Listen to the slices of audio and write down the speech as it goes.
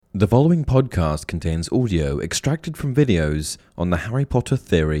The following podcast contains audio extracted from videos on the Harry Potter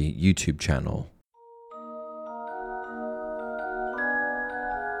Theory YouTube channel.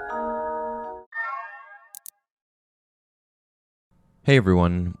 Hey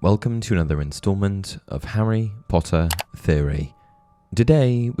everyone, welcome to another installment of Harry Potter Theory.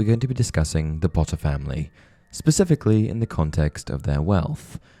 Today we're going to be discussing the Potter family, specifically in the context of their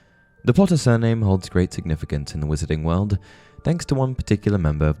wealth. The Potter surname holds great significance in the wizarding world, thanks to one particular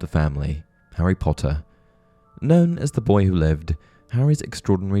member of the family, Harry Potter. Known as the boy who lived, Harry's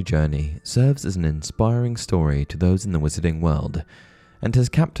extraordinary journey serves as an inspiring story to those in the wizarding world, and has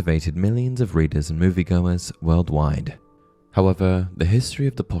captivated millions of readers and moviegoers worldwide. However, the history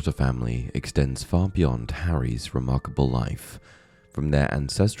of the Potter family extends far beyond Harry's remarkable life. From their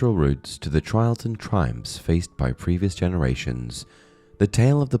ancestral roots to the trials and triumphs faced by previous generations, the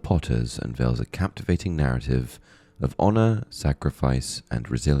tale of the Potters unveils a captivating narrative of honor, sacrifice, and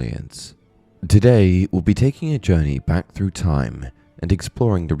resilience. Today, we'll be taking a journey back through time and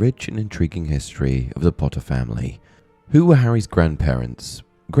exploring the rich and intriguing history of the Potter family. Who were Harry's grandparents,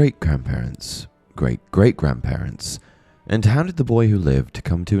 great-grandparents, great-great-grandparents, and how did the boy who lived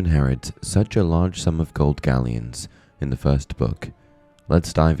come to inherit such a large sum of gold galleons in the first book?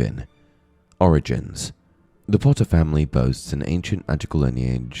 Let's dive in. Origins. The Potter family boasts an ancient magical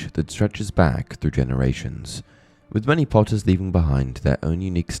lineage that stretches back through generations, with many Potters leaving behind their own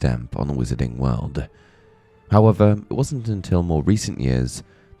unique stamp on the wizarding world. However, it wasn't until more recent years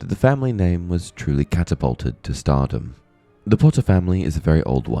that the family name was truly catapulted to stardom. The Potter family is a very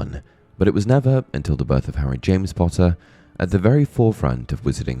old one, but it was never, until the birth of Harry James Potter, at the very forefront of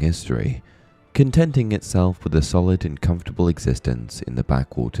wizarding history, contenting itself with a solid and comfortable existence in the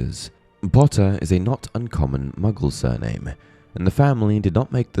backwaters. Potter is a not uncommon Muggle surname, and the family did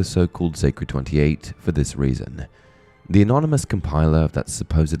not make the so-called Sacred 28 for this reason. The anonymous compiler of that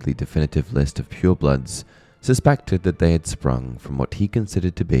supposedly definitive list of purebloods suspected that they had sprung from what he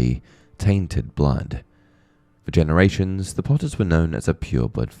considered to be tainted blood. For generations, the Potters were known as a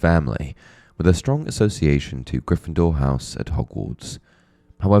pureblood family, with a strong association to Gryffindor House at Hogwarts.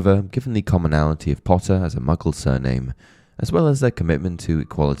 However, given the commonality of Potter as a Muggle surname, as well as their commitment to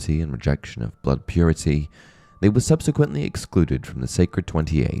equality and rejection of blood purity, they were subsequently excluded from the Sacred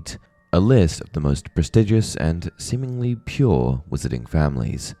 28, a list of the most prestigious and seemingly pure wizarding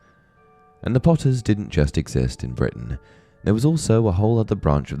families. And the Potters didn't just exist in Britain. There was also a whole other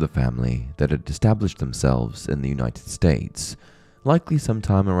branch of the family that had established themselves in the United States, likely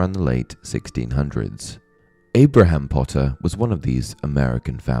sometime around the late 1600s. Abraham Potter was one of these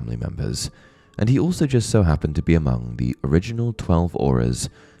American family members, and he also just so happened to be among the original 12 Aurors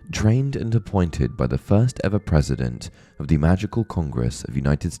trained and appointed by the first ever president of the Magical Congress of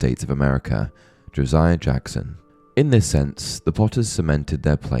United States of America, Josiah Jackson. In this sense, the Potters cemented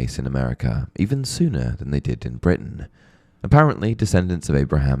their place in America even sooner than they did in Britain. Apparently, descendants of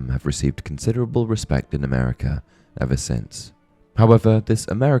Abraham have received considerable respect in America ever since. However, this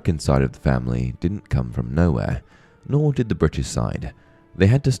American side of the family didn't come from nowhere, nor did the British side. They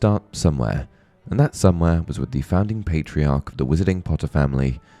had to start somewhere, and that somewhere was with the founding patriarch of the wizarding Potter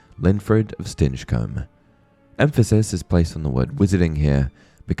family, Linfred of Stinchcombe. Emphasis is placed on the word wizarding here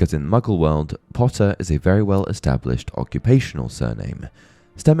because in the Muggle world, Potter is a very well established occupational surname,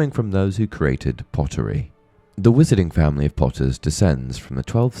 stemming from those who created pottery. The wizarding family of Potters descends from the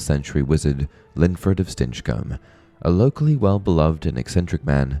 12th century wizard Linfred of Stinchcombe, a locally well-beloved and eccentric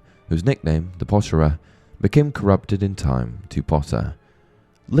man whose nickname, the Potterer, became corrupted in time to Potter.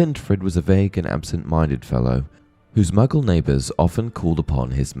 Linfred was a vague and absent-minded fellow whose Muggle neighbours often called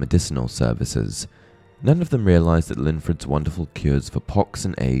upon his medicinal services. None of them realised that Linfred's wonderful cures for pox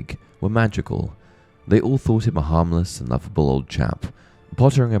and ague were magical. They all thought him a harmless and lovable old chap,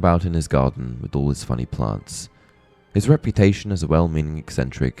 pottering about in his garden with all his funny plants. His reputation as a well-meaning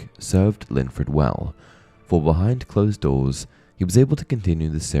eccentric served Linfred well, for behind closed doors he was able to continue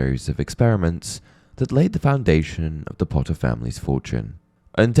the series of experiments that laid the foundation of the Potter family's fortune.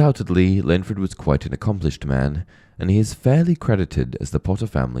 Undoubtedly, Linfred was quite an accomplished man, and he is fairly credited as the Potter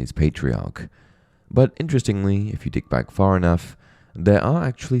family's patriarch. But interestingly, if you dig back far enough, there are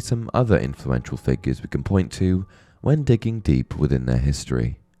actually some other influential figures we can point to when digging deep within their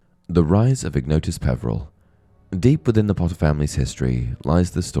history. The rise of Ignotus Peverell. Deep within the Potter family's history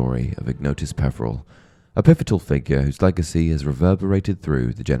lies the story of Ignotus Peverell, a pivotal figure whose legacy has reverberated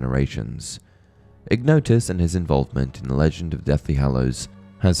through the generations. Ignotus and his involvement in the legend of Deathly Hallows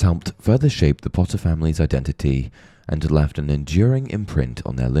has helped further shape the Potter family's identity and left an enduring imprint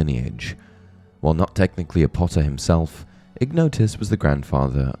on their lineage. While not technically a Potter himself, Ignotus was the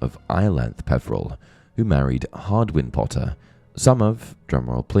grandfather of Iolanthe Peverell, who married Hardwin Potter, Some of,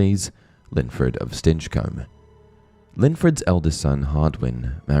 drumroll please, Linfred of Stinchcombe. Linfred's eldest son,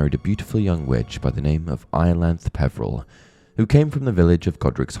 Hardwin, married a beautiful young witch by the name of Iolanthe Peveril, who came from the village of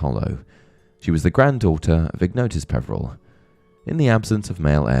Godric's Hollow. She was the granddaughter of Ignotus Peveril. In the absence of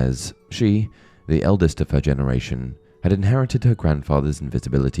male heirs, she, the eldest of her generation, had inherited her grandfather's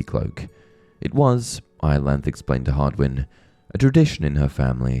invisibility cloak. It was, Iolanthe explained to Hardwin, a tradition in her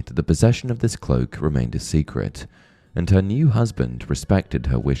family that the possession of this cloak remained a secret, and her new husband respected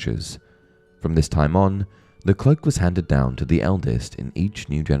her wishes. From this time on, the cloak was handed down to the eldest in each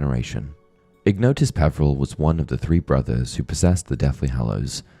new generation. Ignotus Peveril was one of the 3 brothers who possessed the Deathly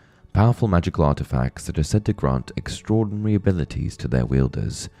Hallows, powerful magical artifacts that are said to grant extraordinary abilities to their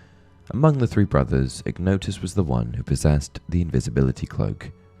wielders. Among the 3 brothers, Ignotus was the one who possessed the invisibility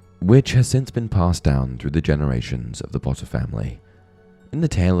cloak, which has since been passed down through the generations of the Potter family. In the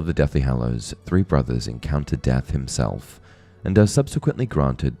tale of the Deathly Hallows, 3 brothers encounter Death himself, and are subsequently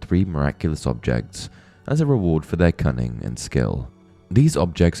granted 3 miraculous objects as a reward for their cunning and skill. These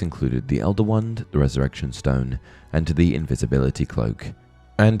objects included the Elder Wand, the Resurrection Stone, and the Invisibility Cloak.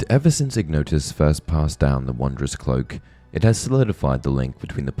 And ever since Ignotus first passed down the Wondrous Cloak, it has solidified the link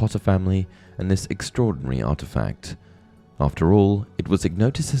between the Potter family and this extraordinary artifact. After all, it was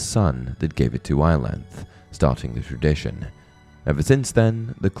Ignotus' son that gave it to Iolanthe, starting the tradition. Ever since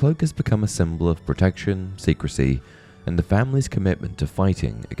then, the cloak has become a symbol of protection, secrecy, and the family's commitment to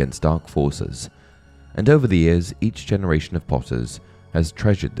fighting against dark forces. And over the years, each generation of Potters has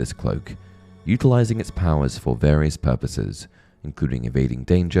treasured this cloak, utilizing its powers for various purposes, including evading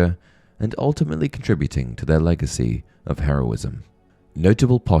danger and ultimately contributing to their legacy of heroism.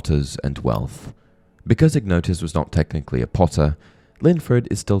 Notable Potters and wealth. Because Ignotus was not technically a Potter, Linfred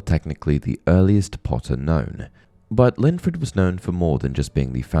is still technically the earliest Potter known. But Linfred was known for more than just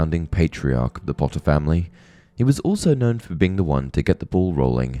being the founding patriarch of the Potter family. He was also known for being the one to get the ball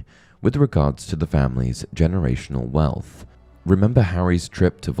rolling with regards to the family's generational wealth. Remember Harry's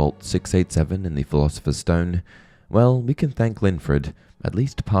trip to Vault 687 in the Philosopher's Stone? Well, we can thank Linfred, at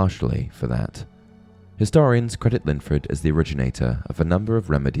least partially, for that. Historians credit Linfred as the originator of a number of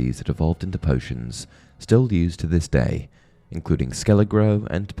remedies that evolved into potions still used to this day, including Skelegro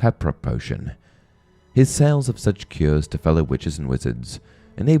and Peprup Potion. His sales of such cures to fellow witches and wizards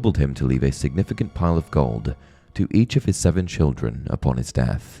enabled him to leave a significant pile of gold to each of his 7 children upon his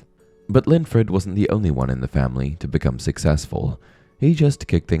death. But Linfred wasn't the only one in the family to become successful. He just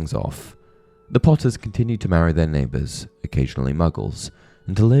kicked things off. The Potters continued to marry their neighbours, occasionally Muggles,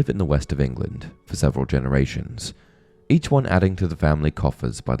 and to live in the west of England for several generations, each one adding to the family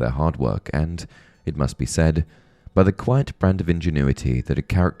coffers by their hard work and, it must be said, by the quiet brand of ingenuity that had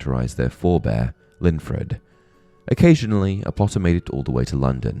characterised their forebear, Linfred. Occasionally, a Potter made it all the way to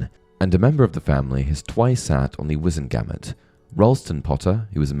London, and a member of the family has twice sat on the Wizengamot. Ralston Potter,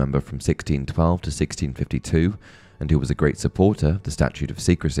 who was a member from 1612 to 1652, and who was a great supporter of the Statute of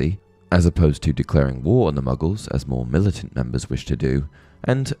Secrecy, as opposed to declaring war on the Muggles as more militant members wished to do,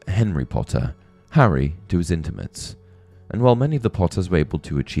 and Henry Potter, Harry to his intimates. And while many of the Potters were able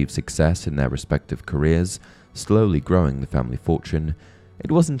to achieve success in their respective careers, slowly growing the family fortune,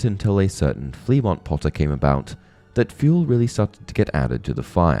 it wasn't until a certain Fleamont Potter came about that fuel really started to get added to the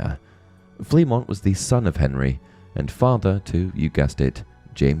fire. Fleamont was the son of Henry, and father to, you guessed it,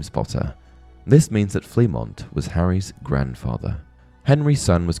 James Potter. This means that Fleamont was Harry's grandfather. Henry's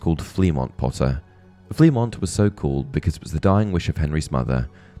son was called Fleamont Potter. Fleamont was so called because it was the dying wish of Henry's mother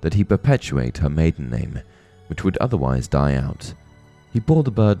that he perpetuate her maiden name, which would otherwise die out. He bore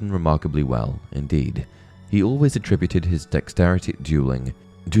the burden remarkably well, indeed. He always attributed his dexterity at dueling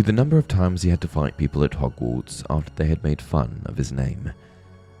to the number of times he had to fight people at Hogwarts after they had made fun of his name.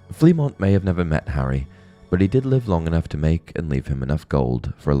 Fleamont may have never met Harry, but he did live long enough to make and leave him enough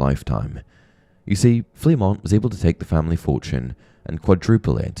gold for a lifetime. You see, Fleamont was able to take the family fortune and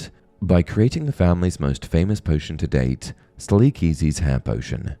quadruple it by creating the family's most famous potion to date, Sleekeazy's Hair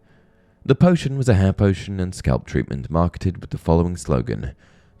Potion. The potion was a hair potion and scalp treatment marketed with the following slogan: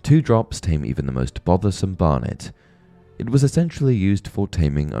 2 drops tame even the most bothersome barnet. It was essentially used for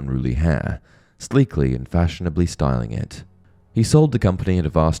taming unruly hair, sleekly and fashionably styling it. He sold the company at a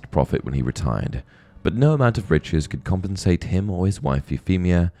vast profit when he retired, but no amount of riches could compensate him or his wife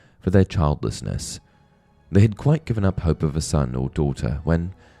Euphemia for their childlessness. They had quite given up hope of a son or daughter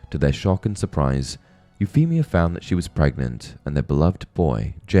when, to their shock and surprise, Euphemia found that she was pregnant and their beloved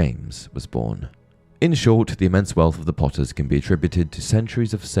boy, James, was born. In short, the immense wealth of the Potters can be attributed to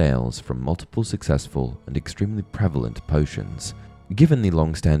centuries of sales from multiple successful and extremely prevalent potions. Given the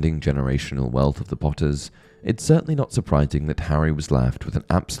long-standing generational wealth of the Potters, it's certainly not surprising that Harry was left with an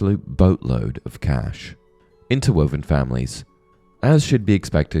absolute boatload of cash. Interwoven families. As should be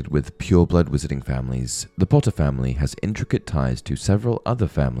expected with pure-blood wizarding families, the Potter family has intricate ties to several other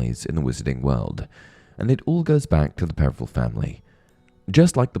families in the wizarding world, and it all goes back to the Peverell family.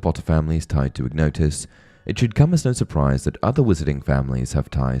 Just like the Potter family is tied to Ignotus, it should come as no surprise that other wizarding families have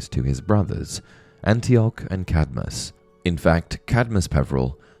ties to his brothers, Antioch and Cadmus. In fact, Cadmus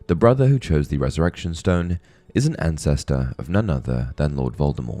Peverell, the brother who chose the Resurrection Stone, is an ancestor of none other than Lord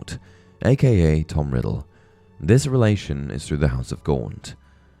Voldemort, aka Tom Riddle. This relation is through the House of Gaunt.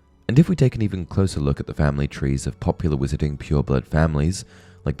 And if we take an even closer look at the family trees of popular wizarding pureblood families,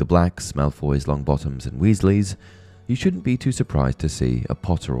 like the Blacks, Malfoys, Longbottoms, and Weasleys, you shouldn't be too surprised to see a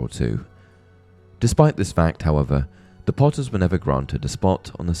Potter or two. Despite this fact, however, the Potters were never granted a spot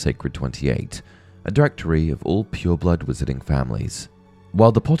on the Sacred 28, a directory of all pureblood wizarding families.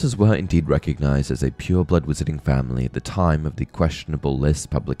 While the Potters were indeed recognized as a pureblood wizarding family at the time of the questionable list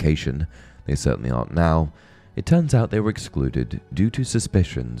publication, they certainly aren't now, it turns out they were excluded due to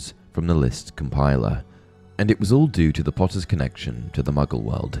suspicions from the list compiler. And it was all due to the Potters' connection to the Muggle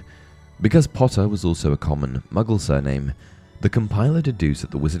world. Because Potter was also a common Muggle surname, the compiler deduced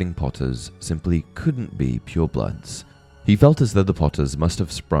that the Wizarding Potters simply couldn't be purebloods. He felt as though the Potters must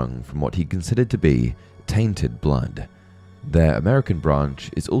have sprung from what he considered to be tainted blood. Their American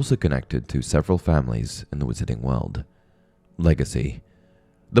branch is also connected to several families in the wizarding world. Legacy.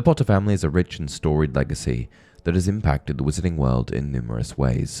 The Potter family is a rich and storied legacy that has impacted the wizarding world in numerous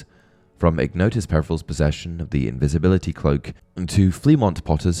ways. From Ignotus Peverell's possession of the invisibility cloak to Fleamont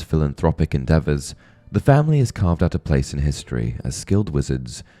Potter's philanthropic endeavors, the family has carved out a place in history as skilled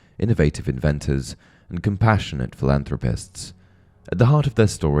wizards, innovative inventors, and compassionate philanthropists. At the heart of their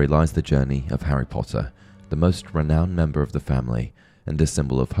story lies the journey of Harry Potter, the most renowned member of the family, and a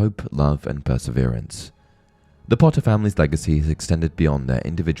symbol of hope, love, and perseverance. The Potter family's legacy has extended beyond their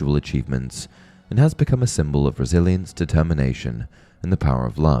individual achievements and has become a symbol of resilience, determination, and the power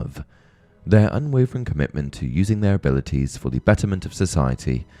of love. Their unwavering commitment to using their abilities for the betterment of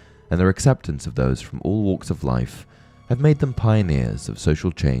society and their acceptance of those from all walks of life have made them pioneers of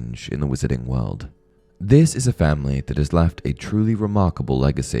social change in the wizarding world. This is a family that has left a truly remarkable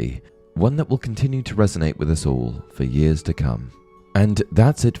legacy, one that will continue to resonate with us all for years to come. And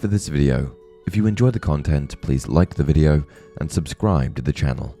that's it for this video. If you enjoyed the content, please like the video and subscribe to the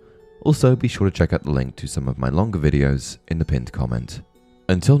channel. Also, be sure to check out the link to some of my longer videos in the pinned comment.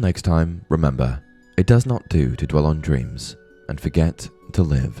 Until next time, remember, it does not do to dwell on dreams and forget to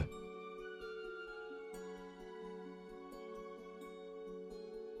live.